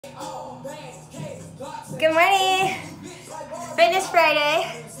Good morning. Fitness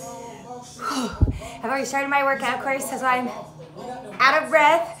Friday. I've already started my workout, of course, because I'm out of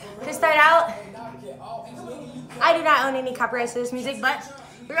breath to start out. I do not own any copyrights to this music, but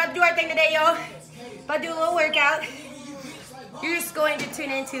we're about to do our thing today, yo. About to do a little workout. You're just going to tune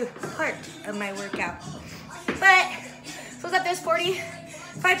into part of my workout. But, so let's up this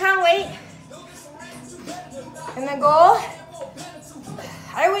 45-pound weight. And the goal,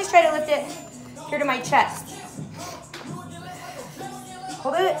 I always try to lift it here to my chest.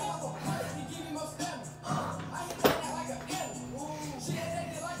 Hold it.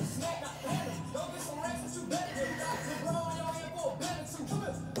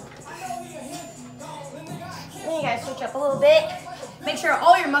 Then you guys switch up a little bit. Make sure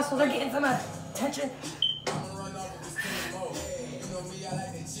all your muscles are getting some attention.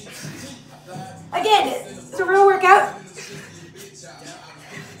 Again, it's a real workout.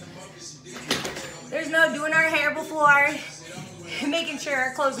 There's no doing our hair before, making sure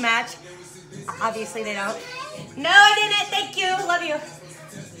our clothes match. Obviously they don't. No, I didn't, thank you, love you.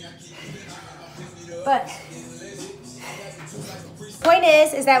 But, point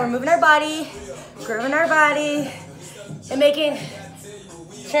is that we're moving our body, grooving our body, and making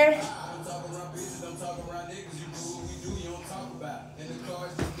sure.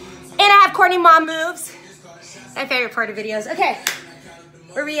 And I have corny mom moves. My favorite part of videos. Okay,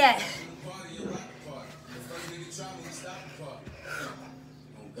 where we at?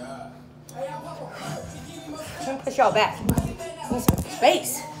 I'm gonna push y'all back. Need some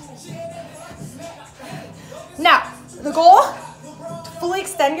space. Now, the goal, to fully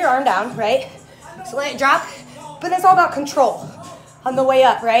extend your arm down, right? So let it drop, but it's all about control on the way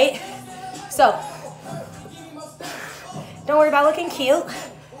up, right? So, don't worry about looking cute.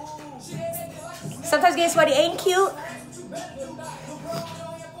 Sometimes getting sweaty ain't cute.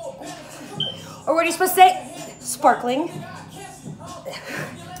 Or what are you supposed to say? Sparkling.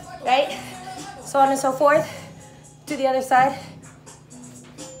 Right? So on and so forth. To the other side.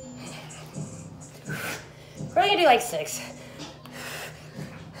 We're only gonna do like 6.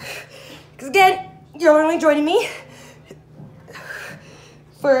 Because again, you're only joining me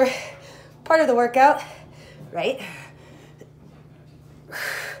for part of the workout, right?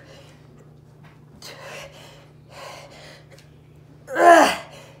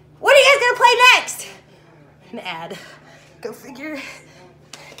 What are you guys gonna play next? An ad. Go figure.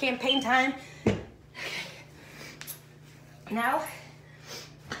 Campaign time. Now.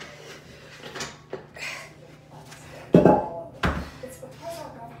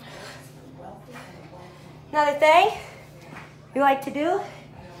 Another thing we like to do,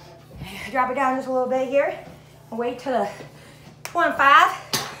 drop it down just a little bit here and wait till the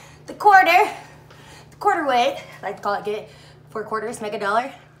 1.5, the quarter weight, I like to call it, get 4 quarters, make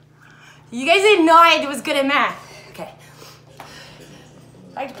 $1. You guys didn't know I was good at math. Okay.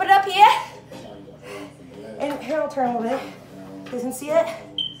 I like to put it up here, and here I'll turn a little bit. You guys can see it,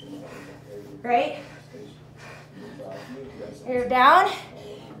 right? Here down,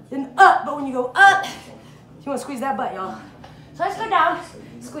 then up, but when you go up, you want to squeeze that butt, y'all. So let's go down,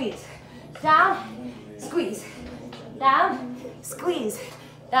 squeeze, down, squeeze, down, squeeze,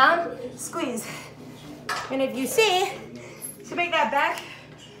 down, squeeze. And if you see, to make that back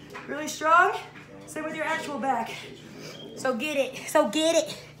really strong, same with your actual back. So get it, so get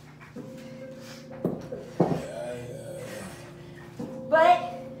it.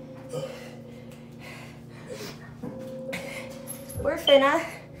 But we're finna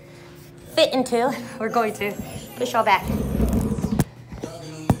fit into, we're going to push y'all back.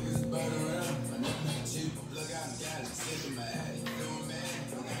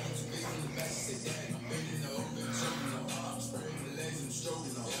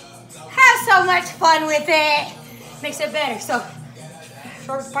 Have so much fun with it. Makes it better. So,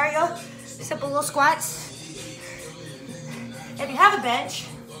 shoulders apart, y'all. Simple little squats. If you have a bench,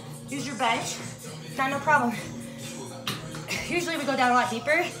 use your bench. Not no problem. Usually we go down a lot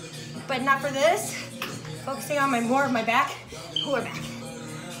deeper, but not for this. Focusing on more of my back, lower back,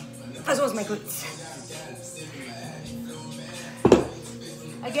 as well as my glutes.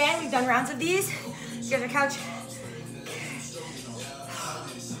 Again, we've done rounds of these. You guys are couch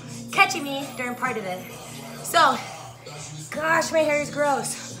catching me during part of it. So, gosh, my hair is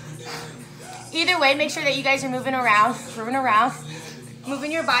gross. Either way, make sure that you guys are moving around,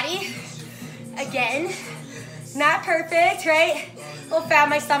 moving your body. Again, not perfect, right? A little fat on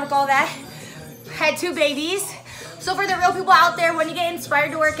my stomach, all that. Had 2 babies. So for the real people out there, when you get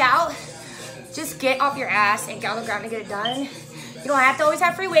inspired to work out, just get off your ass and get on the ground and get it done. You don't have to always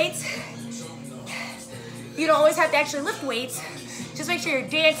have free weights. You don't always have to actually lift weights. Just make sure you're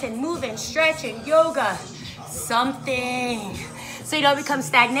dancing, moving, stretching, yoga, something, so you don't become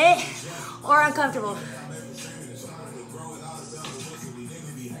stagnant or uncomfortable.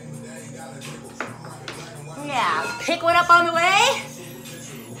 Yeah, pick one up on the way.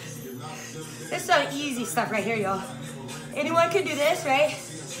 This is some easy stuff right here, y'all. Anyone can do this, right?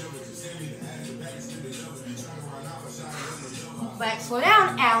 But slow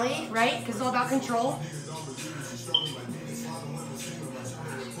down, Allie, right? Because it's all about control.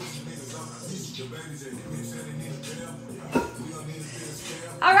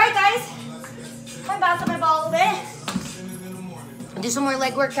 All right, guys. I'm bouncing my ball a little bit. Do some more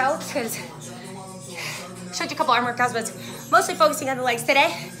leg workouts because I showed you a couple arm workouts, but it's mostly focusing on the legs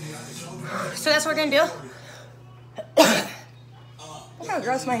today. So that's what we're gonna do. Look how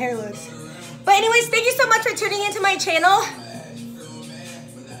gross my hair looks. But anyways, thank you so much for tuning into my channel.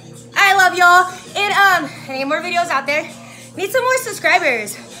 I love y'all. And I need more videos out there. Need some more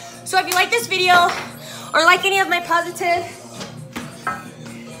subscribers. So if you like this video or like any of my positive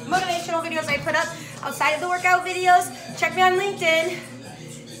motivational videos I put up outside of the workout videos, check me on LinkedIn.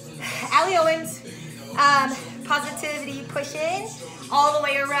 Allie Owens, positivity pushing all the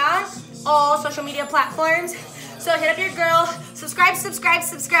way around, all social media platforms. So hit up your girl, subscribe.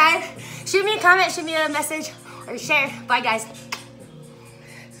 Shoot me a comment, shoot me a message, or share. Bye guys.